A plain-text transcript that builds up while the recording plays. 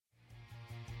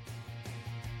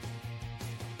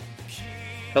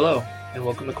Hello, and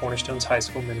welcome to Cornerstone's High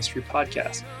School Ministry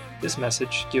Podcast. This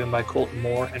message, given by Colton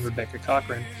Moore and Rebecca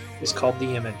Cochran, is called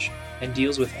The Image, and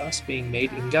deals with us being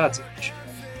made in God's image.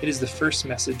 It is the first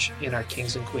message in our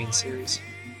Kings and Queens series.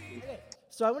 Okay,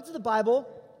 so I went to the Bible,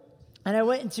 and I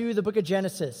went into the book of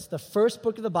Genesis, the first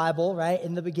book of the Bible, right,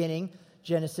 in the beginning,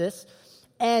 Genesis.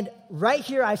 And right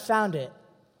here, I found it,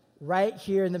 right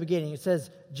here in the beginning. It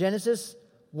says, Genesis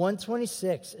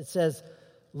 1:26. It says,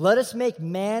 "Let us make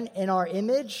man in our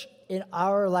image, in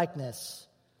our likeness."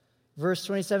 Verse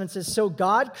 27 says, "So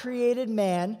God created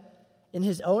man in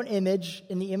his own image.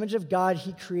 In the image of God,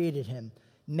 he created him.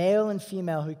 Male and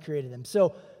female, he created them."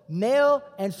 So male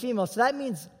and female. So that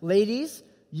means, ladies,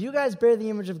 you guys bear the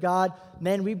image of God.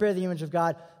 Men, we bear the image of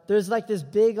God. There's like this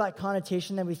big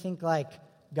connotation that we think like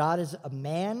God is a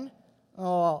man.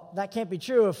 Oh, that can't be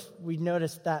true if we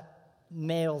notice that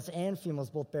males and females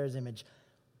both bear his image.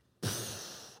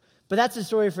 But that's a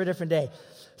story for a different day.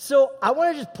 So I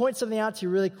want to just point something out to you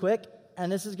really quick,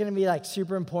 and this is going to be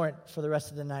super important for the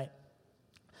rest of the night.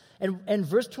 And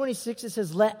verse 26, it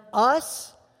says, "Let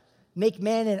us make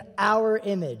man in our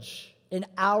image, in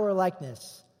our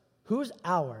likeness." Who's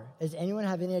our? Does anyone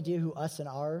have any idea who us and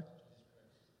our?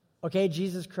 Okay,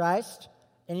 Jesus Christ.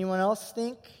 Anyone else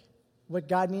think what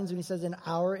God means when he says in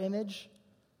our image?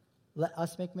 Let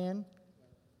us make man?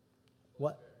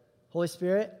 What? Holy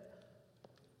Spirit?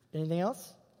 Anything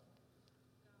else?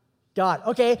 God.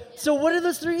 Okay, so what do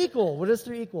those three equal? What does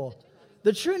three equal?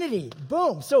 The Trinity.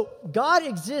 Boom. So God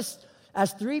exists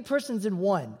as three persons in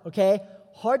one, okay?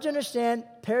 Hard to understand,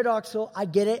 paradoxical, I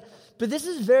get it. But this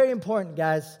is very important,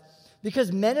 guys,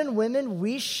 because men and women,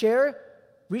 we share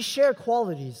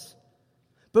qualities.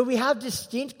 But we have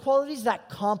distinct qualities that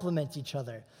complement each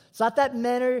other. It's not that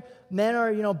men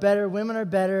are better, women are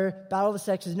better, battle of the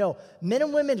sexes. No, men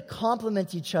and women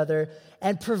complement each other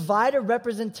and provide a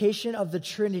representation of the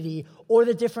Trinity or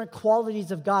the different qualities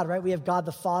of God, right? We have God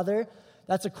the Father,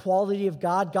 that's a quality of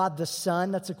God. God the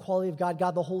Son, that's a quality of God.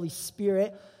 God the Holy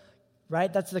Spirit,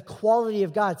 right? That's the quality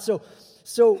of God.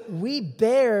 So we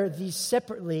bear these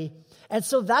separately. And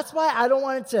so that's why I don't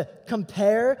want it to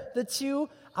compare the two.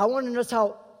 I want to notice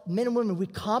how men and women, we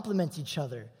complement each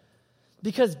other.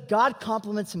 Because God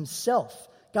complements himself.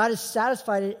 God is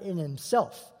satisfied in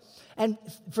himself. And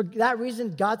for that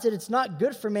reason, God said it's not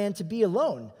good for man to be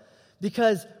alone.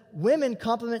 Because women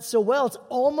complement so well, it's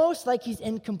almost like he's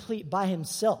incomplete by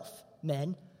himself,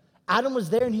 men. Adam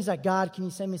was there and he's like, "God, can you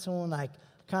send me someone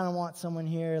kind of want someone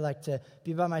here to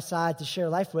be by my side to share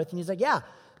life with?" And he's like, "Yeah,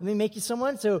 let me make you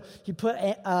someone." So he put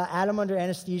Adam under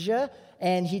anesthesia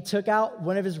and he took out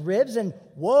one of his ribs and,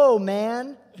 whoa,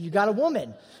 man, you got a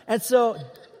woman. And so,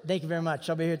 thank you very much.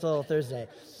 I'll be here till Thursday.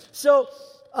 So,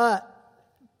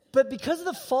 but because of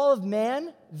the fall of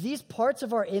man, these parts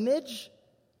of our image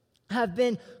have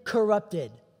been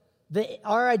corrupted.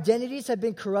 Our identities have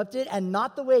been corrupted and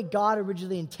not the way God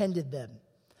originally intended them.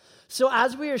 So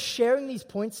as we are sharing these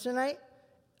points tonight,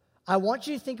 I want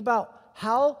you to think about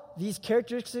how these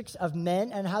characteristics of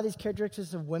men and how these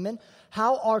characteristics of women,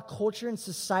 how our culture and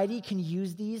society can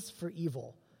use these for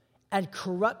evil and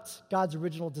corrupt God's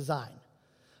original design.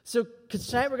 So, because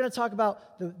tonight we're going to talk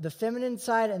about the feminine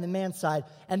side and the man side,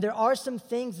 and there are some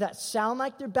things that sound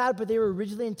like they're bad, but they were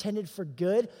originally intended for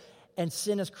good, and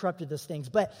sin has corrupted those things.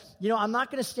 But, I'm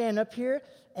not going to stand up here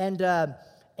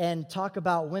and talk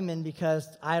about women because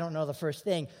I don't know the first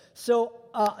thing. So,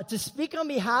 to speak on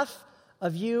behalf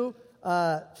of you,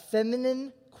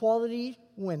 feminine quality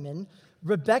women,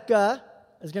 Rebecca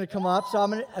is going to come up. So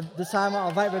this time I'll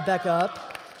invite Rebecca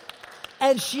up.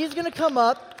 And she's going to come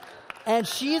up and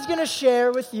she's going to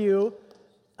share with you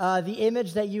the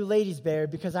image that you ladies bear,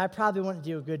 because I probably wouldn't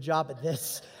do a good job at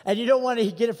this. And you don't want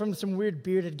to get it from some weird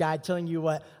bearded guy telling you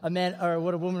what a man or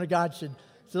what a woman of God should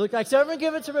look like. So everyone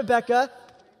give it to Rebecca.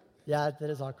 Yeah, that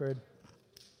is awkward.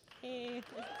 Hey.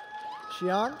 She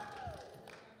on?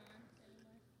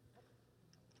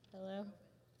 Hello?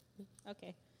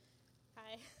 Okay.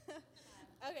 Hi.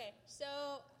 Okay, so...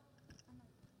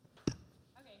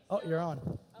 Oh, you're on.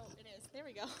 Oh, it is. There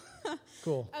we go.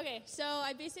 Cool. Okay, so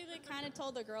I basically kind of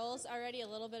told the girls already a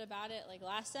little bit about it,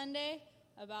 last Sunday,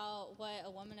 about what a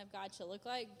woman of God should look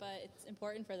like, but it's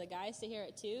important for the guys to hear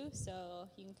it too, so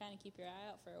you can kind of keep your eye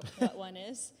out for what one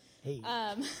is. Hey.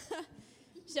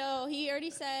 So he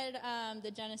already said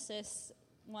the Genesis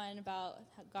one about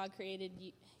how God created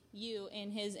you in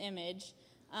his image.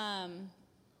 And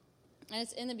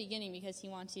it's in the beginning because he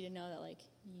wants you to know that,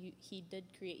 he did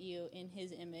create you in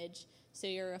his image, so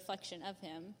you're a reflection of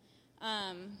him.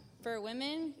 For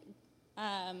women,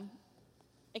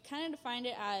 it kind of defined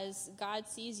it as God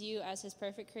sees you as his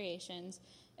perfect creations.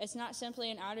 It's not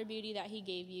simply an outer beauty that he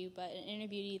gave you, but an inner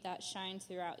beauty that shines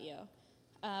throughout you.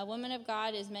 A woman of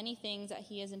God is many things that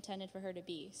he has intended for her to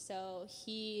be. So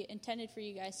he intended for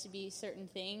you guys to be certain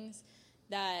things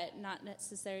that not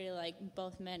necessarily like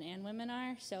both men and women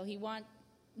are. So he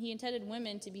intended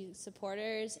women to be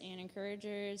supporters and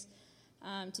encouragers,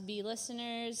 to be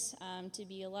listeners, to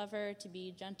be a lover, to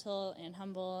be gentle and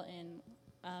humble,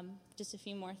 and just a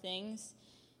few more things.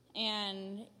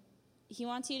 And he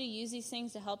wants you to use these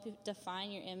things to help you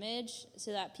define your image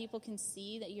so that people can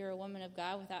see that you're a woman of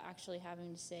God without actually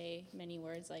having to say many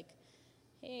words like,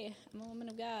 hey, I'm a woman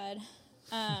of God.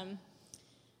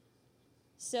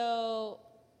 So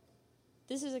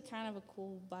this is a kind of a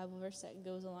cool Bible verse that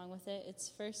goes along with it.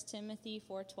 It's 1 Timothy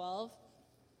 4:12.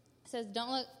 It says,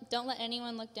 don't let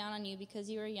anyone look down on you because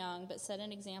you are young, but set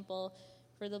an example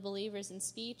for the believers in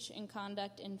speech, in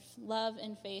conduct, in love,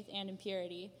 in faith, and in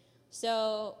purity.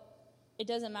 So it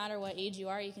doesn't matter what age you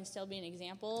are, you can still be an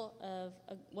example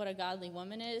of what a godly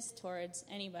woman is towards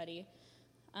anybody.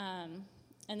 And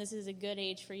this is a good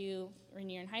age for you when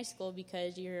you're in high school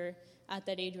because you're at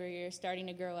that age where you're starting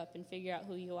to grow up and figure out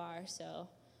who you are. So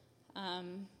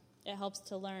it helps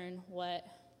to learn what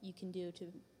you can do to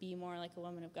be more like a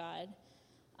woman of God.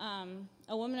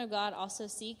 A woman of God also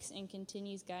seeks and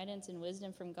continues guidance and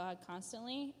wisdom from God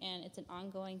constantly, and it's an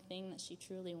ongoing thing that she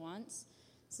truly wants.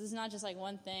 So it's not just like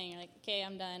one thing, you're like, okay,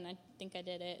 I'm done, I think I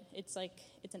did it. It's like,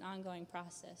 it's an ongoing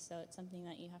process, so it's something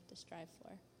that you have to strive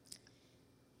for.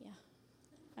 Yeah,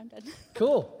 I'm done.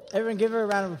 Cool. Everyone give her a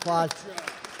round of applause.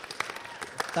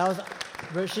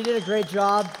 She did a great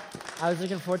job. I was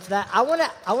looking forward to that. I want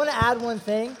to add one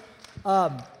thing.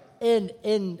 In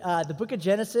the book of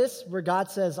Genesis, where God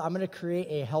says, I'm going to create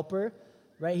a helper,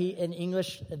 right? In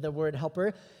English, the word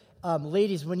helper.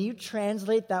 Ladies, when you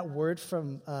translate that word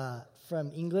from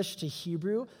English to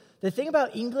Hebrew, the thing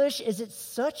about English is it's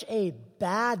such a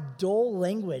bad, dull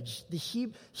language. The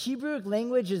Hebrew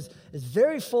language is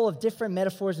very full of different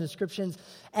metaphors and descriptions,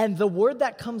 and the word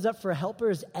that comes up for helper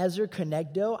is ezer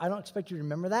kenegdo. I don't expect you to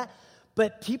remember that,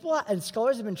 but people and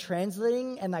scholars have been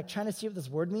translating and like trying to see what this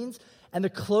word means, and the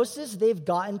closest they've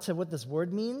gotten to what this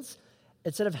word means,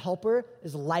 instead of helper,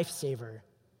 is lifesaver.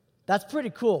 That's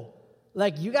pretty cool.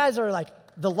 Like, you guys are like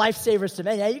the lifesavers to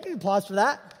men. Yeah, you can applause for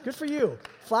that. Good for you.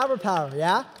 Flower power,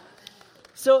 yeah?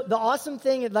 So the awesome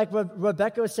thing, like what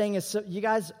Rebecca was saying, is you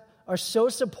guys are so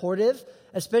supportive,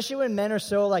 especially when men are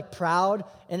so like proud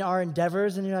in our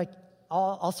endeavors, and you're like,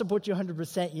 I'll support you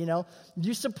 100%, you know.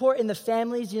 You support in the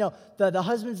families, you know, the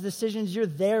husband's decisions, you're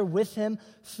there with him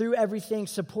through everything,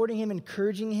 supporting him,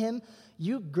 encouraging him.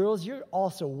 You girls, you're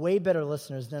also way better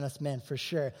listeners than us men, for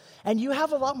sure. And you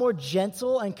have a lot more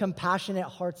gentle and compassionate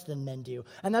hearts than men do.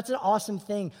 And that's an awesome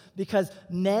thing, because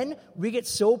men, we get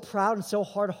so proud and so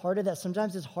hard-hearted that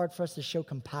sometimes it's hard for us to show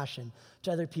compassion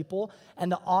to other people.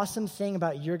 And the awesome thing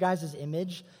about your guys'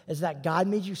 image is that God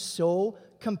made you so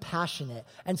compassionate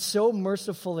and so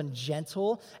merciful and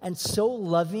gentle and so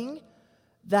loving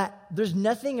that there's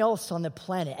nothing else on the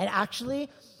planet. And actually,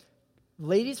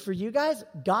 ladies, for you guys,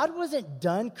 God wasn't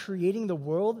done creating the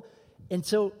world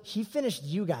until he finished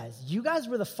you guys. You guys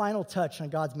were the final touch on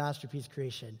God's masterpiece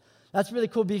creation. That's really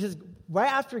cool, because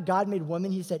right after God made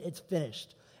woman, he said, it's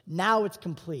finished. Now it's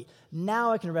complete.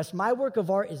 Now I can rest. My work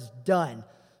of art is done.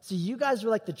 So you guys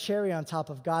were like the cherry on top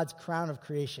of God's crown of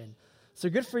creation. So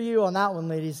good for you on that one,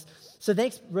 ladies. So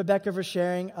thanks, Rebecca, for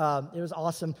sharing. It was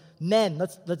awesome. Men,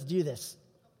 let's do this.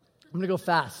 I'm going to go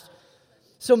fast.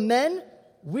 So men,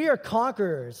 we are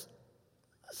conquerors.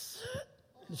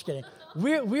 Just kidding.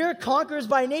 We are conquerors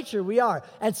by nature. We are.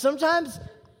 And sometimes,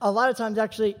 a lot of times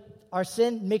actually, our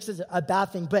sin makes us a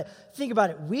bad thing. But think about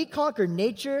it. We conquer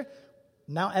nature,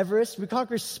 Mount Everest. We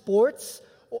conquer sports.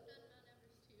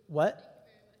 What?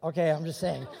 Okay, I'm just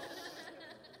saying.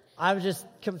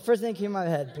 First thing came in my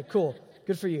head, but cool.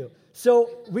 Good for you. So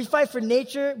we fight for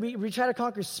nature. We try to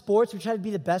conquer sports. We try to be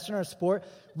the best in our sport.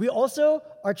 We also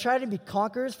are trying to be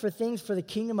conquerors for things for the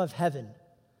kingdom of heaven.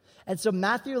 And so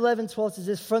Matthew 11:12 says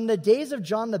this, from the days of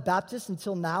John the Baptist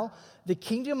until now, the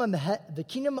kingdom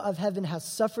of heaven has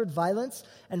suffered violence,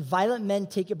 and violent men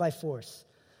take it by force.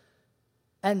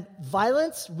 And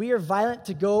violence, we are violent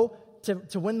to go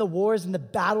to win the wars and the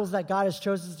battles that God has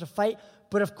chosen us to fight.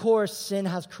 But of course, sin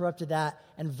has corrupted that,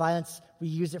 and violence, we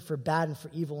use it for bad and for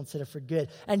evil instead of for good.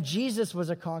 And Jesus was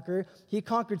a conqueror. He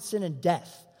conquered sin and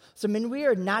death. So, I mean, we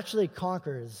are naturally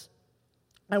conquerors.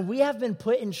 And we have been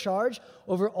put in charge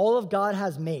over all of God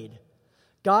has made.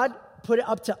 God put it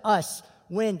up to us.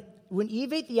 When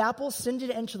Eve ate the apple, sin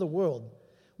didn't enter the world.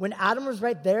 When Adam was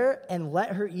right there and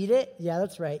let her eat it, yeah,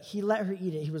 that's right. He let her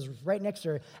eat it. He was right next to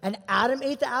her. And Adam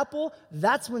ate the apple.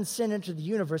 That's when sin entered the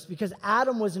universe because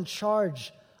Adam was in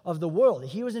charge of the world.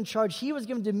 He was in charge. He was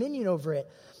given dominion over it.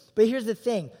 But here's the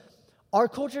thing. Our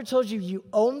culture tells you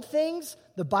own things.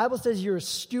 The Bible says you're a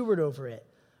steward over it.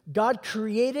 God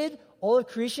created all of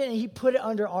creation, and he put it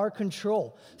under our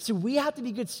control. So we have to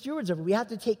be good stewards of it. We have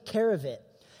to take care of it.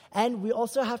 And we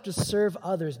also have to serve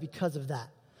others because of that.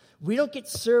 We don't get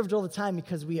served all the time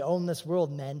because we own this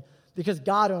world, men, because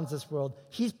God owns this world.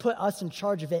 He's put us in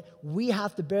charge of it. We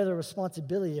have to bear the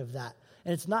responsibility of that.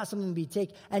 And it's not something we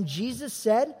take. And Jesus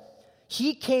said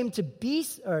he came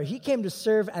to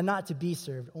serve and not to be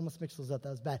served. Almost mixed those up.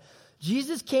 That was bad.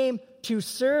 Jesus came to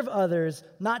serve others,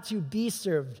 not to be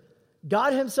served.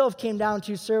 God himself came down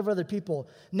to serve other people.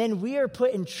 Men, we are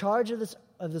put in charge of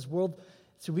this world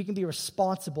so we can be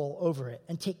responsible over it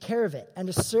and take care of it and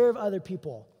to serve other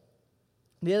people.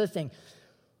 The other thing,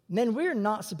 men, we're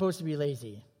not supposed to be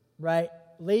lazy, right?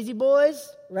 Lazy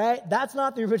boys, right? That's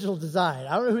not the original design.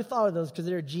 I don't know who thought of those because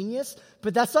they're a genius,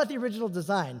 but that's not the original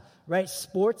design, right?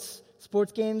 Sports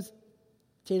games,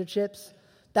 potato chips,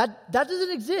 that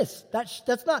doesn't exist.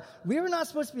 That's not, we were not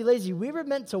supposed to be lazy. We were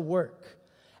meant to work.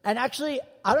 And actually,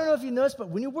 I don't know if you noticed, but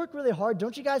when you work really hard,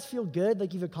 don't you guys feel good,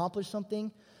 like you've accomplished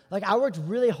something? Like I worked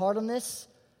really hard on this.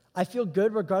 I feel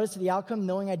good regardless of the outcome,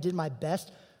 knowing I did my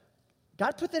best.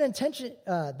 God put that intention,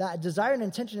 that desire and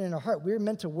intention in our heart. We were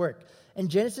meant to work. In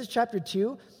Genesis chapter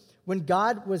 2, when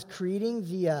God was creating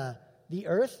the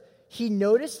earth,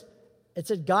 it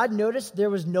said God noticed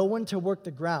there was no one to work the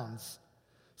grounds.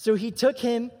 So he took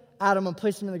him, Adam, and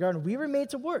placed him in the garden. We were made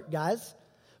to work, guys.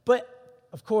 But,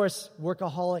 of course,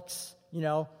 workaholics,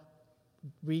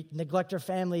 we neglect our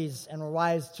families and our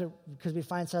wives because we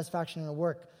find satisfaction in our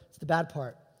work. It's the bad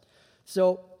part.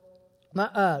 So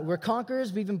we're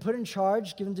conquerors. We've been put in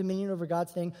charge, given dominion over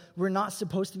God's thing. We're not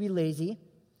supposed to be lazy,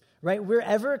 right? We're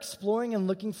ever exploring and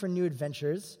looking for new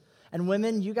adventures. And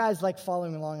women, you guys like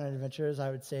following along on adventures, I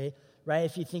would say, right?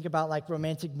 If you think about like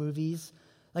romantic movies,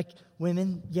 like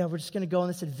women, yeah, we're just going to go on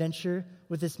this adventure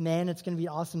with this man. It's going to be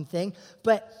an awesome thing.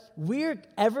 But we're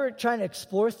ever trying to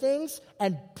explore things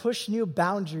and push new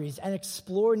boundaries and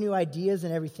explore new ideas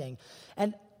and everything.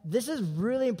 And this is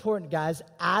really important, guys.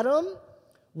 Adam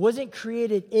wasn't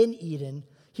created in Eden.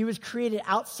 He was created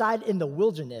outside in the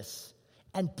wilderness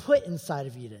and put inside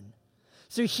of Eden.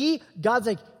 So God's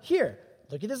like, here,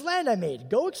 look at this land I made.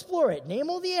 Go explore it. Name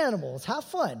all the animals. Have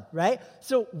fun, right?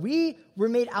 So we were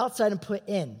made outside and put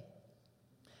in.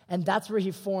 And that's where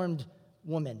he formed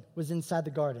woman, was inside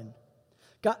the garden.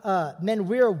 Men,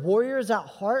 we are warriors at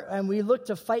heart, and we look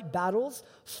to fight battles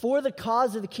for the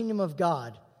cause of the kingdom of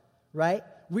God, right?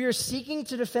 We are seeking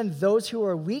to defend those who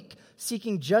are weak,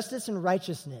 seeking justice and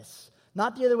righteousness,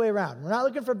 not the other way around. We're not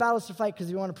looking for battles to fight because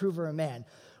we want to prove we're a man.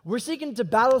 We're seeking to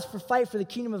fight for the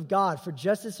kingdom of God, for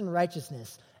justice and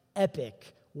righteousness.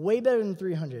 Epic. Way better than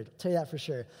 300. I'll tell you that for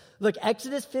sure. Look,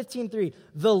 Exodus 15:3.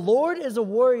 The Lord is a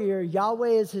warrior. Yahweh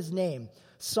is his name.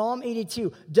 Psalm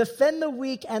 82. Defend the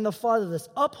weak and the fatherless.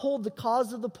 Uphold the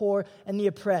cause of the poor and the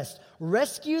oppressed.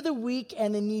 Rescue the weak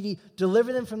and the needy.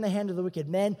 Deliver them from the hand of the wicked.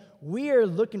 Men, we are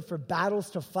looking for battles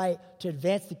to fight to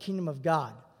advance the kingdom of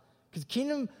God. Because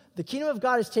the kingdom of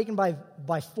God is taken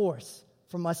by force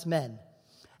from us men.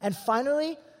 And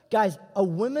finally, guys, a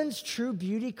woman's true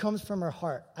beauty comes from her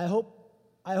heart. I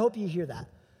hope you hear that.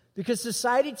 Because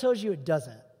society tells you it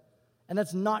doesn't. And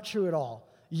that's not true at all.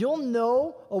 You'll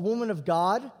know a woman of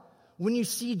God when you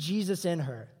see Jesus in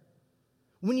her.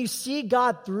 When you see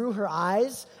God through her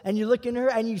eyes and you look in her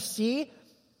and you see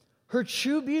her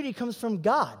true beauty comes from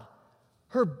God.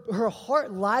 Her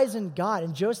heart lies in God.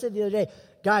 And Joe said the other day,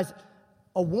 guys,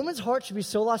 a woman's heart should be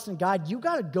so lost in God, you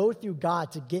got to go through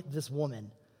God to get this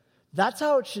woman. That's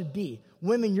how it should be.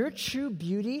 Women, your true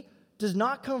beauty does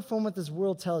not come from what this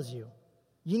world tells you.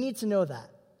 You need to know that.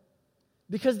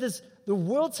 Because the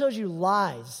world tells you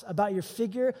lies about your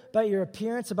figure, about your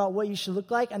appearance, about what you should look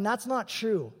like, and that's not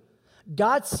true.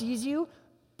 God sees you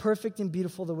perfect and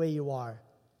beautiful the way you are.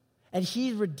 And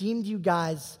he redeemed you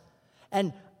guys.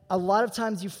 And a lot of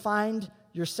times you find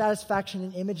your satisfaction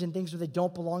in image and things where they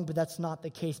don't belong, but that's not the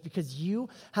case because you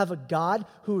have a God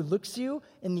who looks you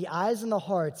in the eyes and the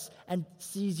hearts and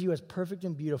sees you as perfect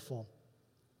and beautiful.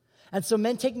 And so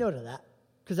men, take note of that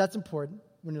because that's important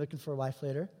when you're looking for a wife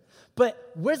later.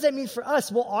 But what does that mean for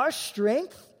us? Well, our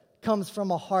strength comes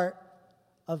from a heart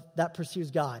that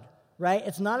pursues God, right?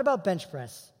 It's not about bench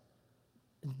press.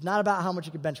 It's not about how much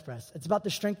you can bench press. It's about the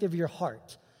strength of your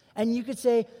heart. And you could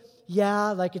say,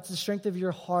 yeah, like it's the strength of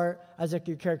your heart as like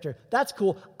your character. That's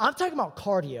cool. I'm talking about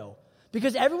cardio.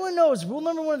 Because everyone knows rule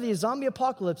number one of the zombie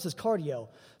apocalypse is cardio.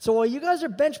 So while you guys are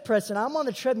bench pressing, I'm on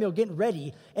the treadmill getting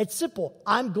ready. It's simple.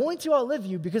 I'm going to outlive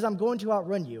you because I'm going to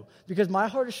outrun you because my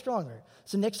heart is stronger.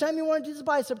 So next time you want to do the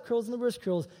bicep curls and the wrist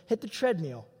curls, hit the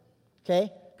treadmill,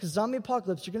 okay? Because zombie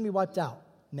apocalypse, you're going to be wiped out,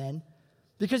 men.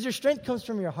 Because your strength comes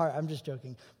from your heart. I'm just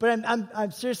joking. But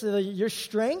I'm seriously, your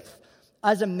strength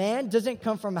as a man doesn't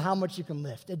come from how much you can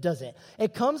lift. It doesn't.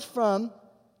 It comes from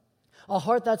a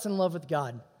heart that's in love with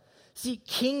God. See,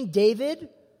 King David,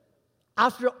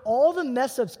 after all the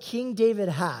mess-ups King David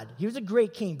had, he was a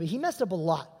great king, but he messed up a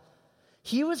lot.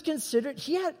 He was considered,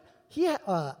 he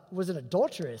was an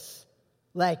adulteress.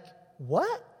 Like,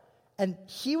 what? And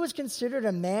he was considered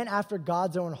a man after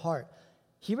God's own heart.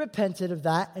 He repented of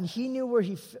that, and he knew where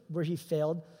he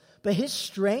failed. But his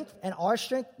strength and our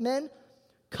strength, men,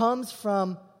 comes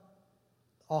from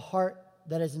a heart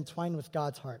that is entwined with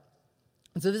God's heart.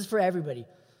 And so this is for everybody.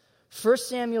 1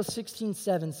 Samuel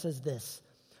 16:7 says this,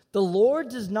 "The Lord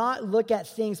does not look at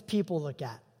things people look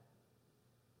at.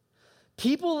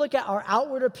 People look at our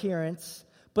outward appearance,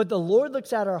 but the Lord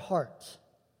looks at our heart."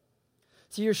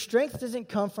 So your strength doesn't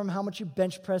come from how much you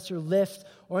bench press or lift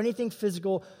or anything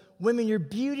physical. Women, your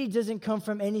beauty doesn't come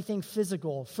from anything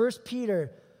physical. 1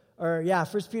 Peter,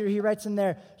 he writes in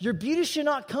there, your beauty should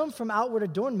not come from outward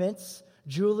adornments,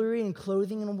 jewelry and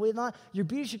clothing and whatnot. Your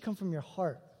beauty should come from your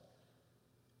heart.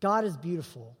 God is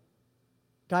beautiful.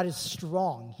 God is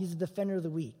strong. He's a defender of the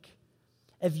weak.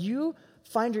 If you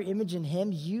find your image in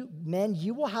him,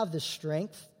 you will have the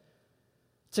strength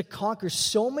to conquer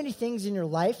so many things in your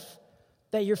life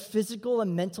that your physical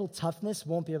and mental toughness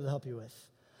won't be able to help you with.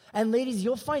 And ladies,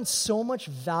 you'll find so much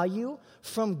value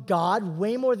from God,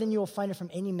 way more than you'll find it from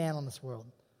any man on this world,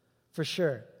 for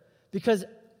sure. Because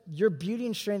your beauty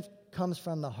and strength comes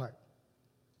from the heart.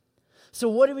 So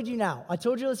what do we do now? I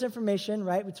told you this information,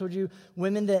 right? We told you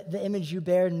women the image you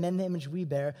bear and men the image we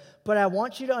bear. But I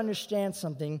want you to understand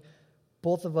something,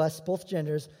 both of us, both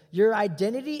genders. Your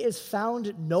identity is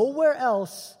found nowhere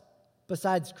else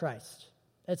besides Christ.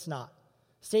 It's not.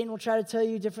 Satan will try to tell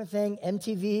you a different thing.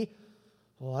 MTV,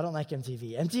 well, I don't like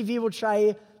MTV. MTV will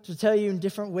try to tell you in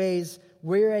different ways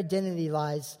where your identity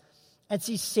lies. And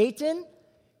see, Satan,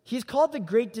 he's called the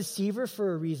great deceiver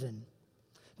for a reason.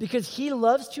 Because he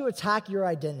loves to attack your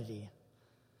identity.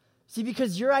 See,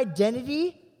 because your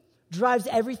identity drives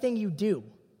everything you do.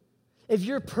 If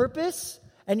your purpose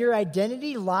and your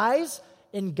identity lies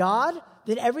in God,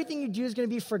 then everything you do is going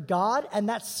to be for God, and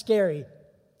that's scary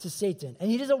to Satan. And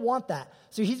he doesn't want that.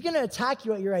 So he's going to attack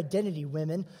you at your identity,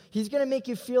 women. He's going to make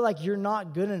you feel like you're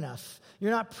not good enough.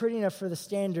 You're not pretty enough for the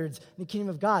standards in the kingdom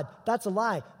of God. That's a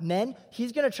lie. Men,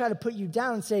 he's going to try to put you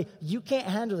down and say, you can't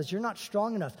handle this. You're not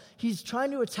strong enough. He's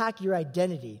trying to attack your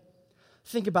identity.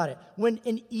 Think about it. When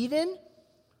in Eden,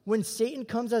 when Satan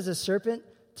comes as a serpent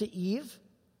to Eve,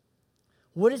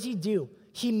 what does he do?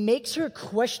 He makes her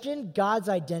question God's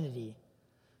identity.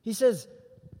 He says,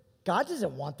 God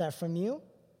doesn't want that from you.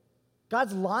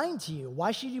 God's lying to you.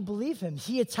 Why should you believe him?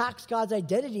 He attacks God's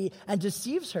identity and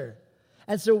deceives her.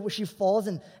 And so she falls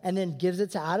and then gives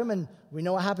it to Adam, and we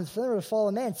know what happens for them with the fall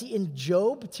of man. See, in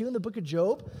Job, too, in the book of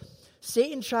Job,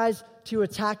 Satan tries to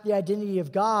attack the identity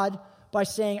of God by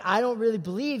saying, I don't really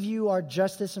believe you are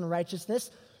justice and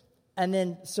righteousness. And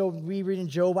then, so we read in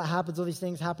Job what happens, all these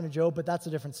things happen to Job, but that's a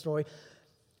different story.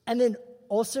 And then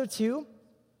also, too,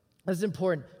 this is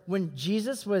important, when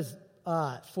Jesus was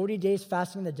 40 days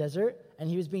fasting in the desert, and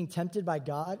he was being tempted by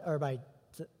God, or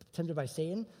tempted by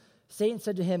Satan, Satan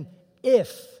said to him,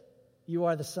 if you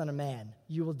are the Son of Man,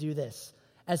 you will do this.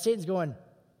 And Satan's going,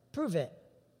 prove it.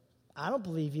 I don't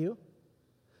believe you.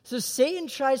 So Satan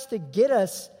tries to get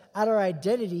us at our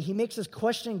identity. He makes us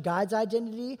question God's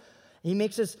identity. He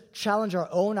makes us challenge our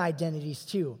own identities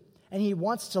too. And he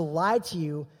wants to lie to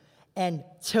you and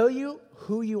tell you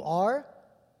who you are,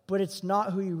 but it's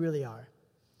not who you really are.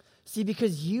 See,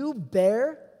 because you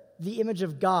bear the image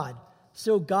of God.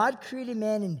 So God created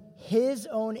man in his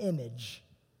own image.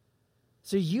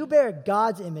 So you bear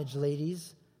God's image,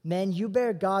 ladies. Men, you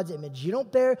bear God's image. You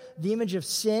don't bear the image of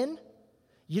sin.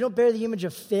 You don't bear the image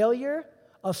of failure,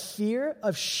 of fear,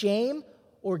 of shame,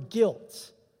 or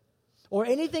guilt, or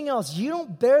anything else. You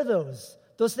don't bear those.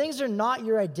 Those things are not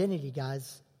your identity,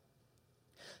 guys.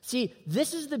 See,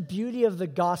 this is the beauty of the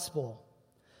gospel,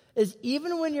 is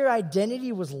even when your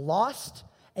identity was lost,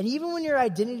 and even when your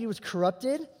identity was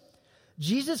corrupted,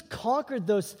 Jesus conquered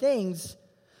those things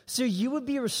so you would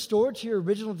be restored to your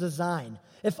original design.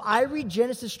 If I read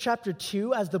Genesis chapter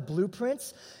 2 as the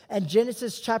blueprints and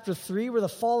Genesis chapter 3 were the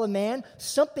fall of man,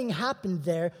 something happened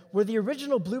there where the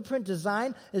original blueprint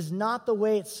design is not the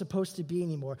way it's supposed to be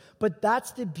anymore. But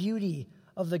that's the beauty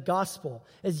of the gospel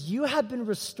is you have been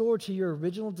restored to your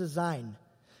original design.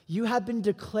 You have been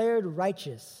declared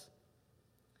righteous.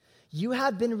 You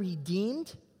have been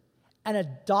redeemed and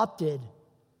adopted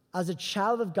as a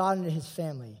child of God into his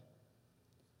family.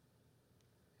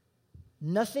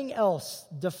 Nothing else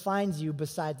defines you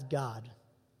besides God.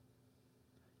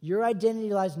 Your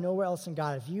identity lies nowhere else in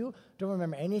God. If you don't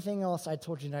remember anything else I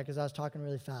told you tonight because I was talking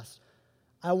really fast,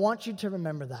 I want you to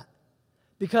remember that.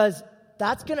 Because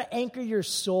that's going to anchor your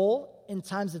soul in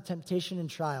times of temptation and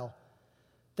trial.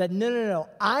 That no,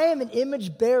 I am an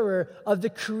image bearer of the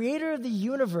creator of the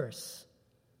universe.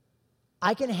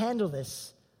 I can handle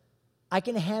this. I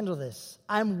can handle this.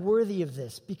 I'm worthy of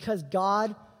this because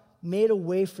God made a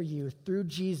way for you through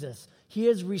Jesus. He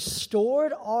has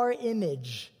restored our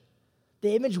image.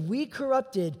 The image we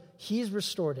corrupted, he's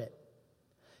restored it.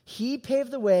 He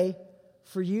paved the way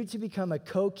for you to become a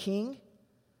co-king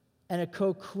and a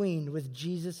co-queen with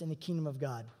Jesus in the kingdom of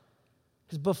God.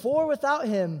 Because before, without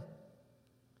him,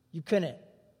 you couldn't.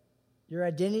 Your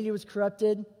identity was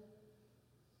corrupted.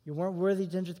 You weren't worthy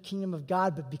to enter the kingdom of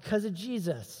God, but because of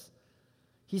Jesus,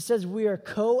 he says we are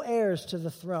co-heirs to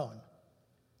the throne.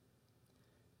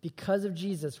 Because of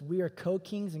Jesus, we are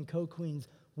co-kings and co-queens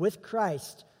with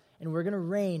Christ, and we're going to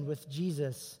reign with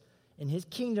Jesus in his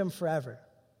kingdom forever.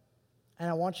 And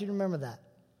I want you to remember that.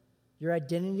 Your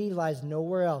identity lies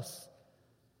nowhere else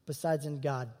besides in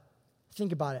God.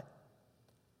 Think about it.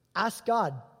 Ask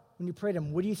God when you pray to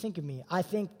him, what do you think of me? I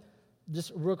think, just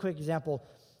a real quick example,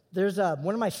 there's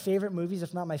one of my favorite movies,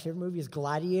 if not my favorite movie, is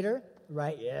Gladiator,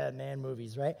 right? Yeah, man,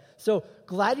 movies, right? So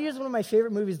Gladiator is one of my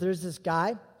favorite movies. There's this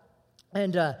guy,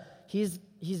 and he's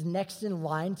next in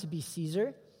line to be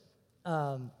Caesar,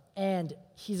 and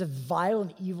he's a vile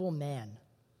and evil man.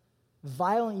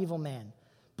 Vile and evil man.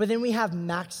 But then we have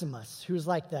Maximus, who's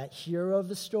like the hero of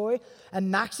the story. And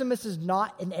Maximus is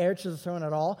not an heir to the throne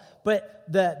at all, but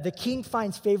the king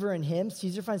finds favor in him.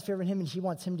 Caesar finds favor in him, and he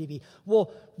wants him to be.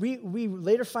 Well, we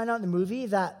later find out in the movie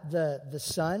that the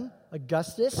son,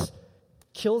 Augustus,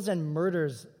 kills and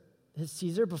murders his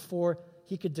Caesar before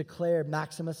he could declare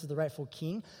Maximus as the rightful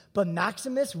king. But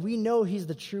Maximus, we know he's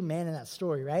the true man in that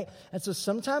story, right? And so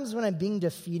sometimes when I'm being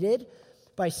defeated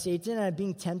by Satan and I'm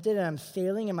being tempted and I'm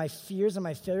failing and my fears and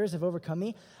my failures have overcome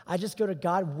me, I just go to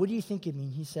God, what do you think of me?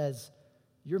 And he says,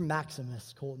 you're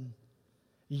Maximus, Colton.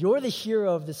 You're the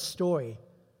hero of this story.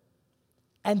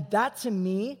 And that to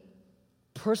me,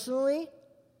 personally,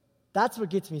 that's what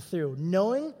gets me through.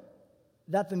 Knowing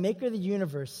that the maker of the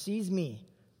universe sees me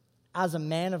as a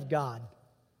man of God.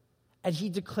 And he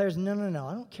declares, no,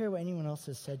 I don't care what anyone else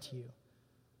has said to you.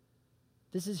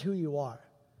 This is who you are.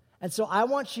 And so I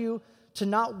want you to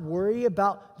not worry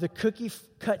about the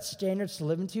cookie-cut standards to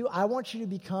live into. I want you to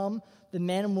become the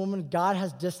man and woman God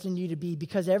has destined you to be,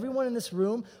 because everyone in this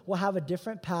room will have a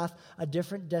different path, a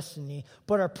different destiny.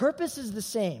 But our purpose is the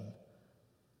same.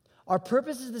 Our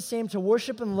purpose is the same, to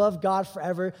worship and love God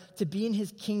forever, to be in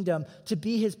his kingdom, to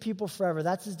be his people forever.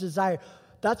 That's his desire.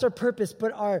 That's our purpose,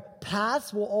 but our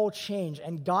paths will all change,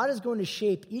 and God is going to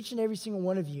shape each and every single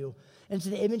one of you into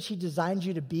the image he designed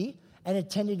you to be and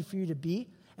intended for you to be,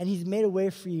 and he's made a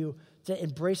way for you to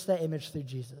embrace that image through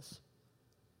Jesus.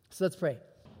 So let's pray.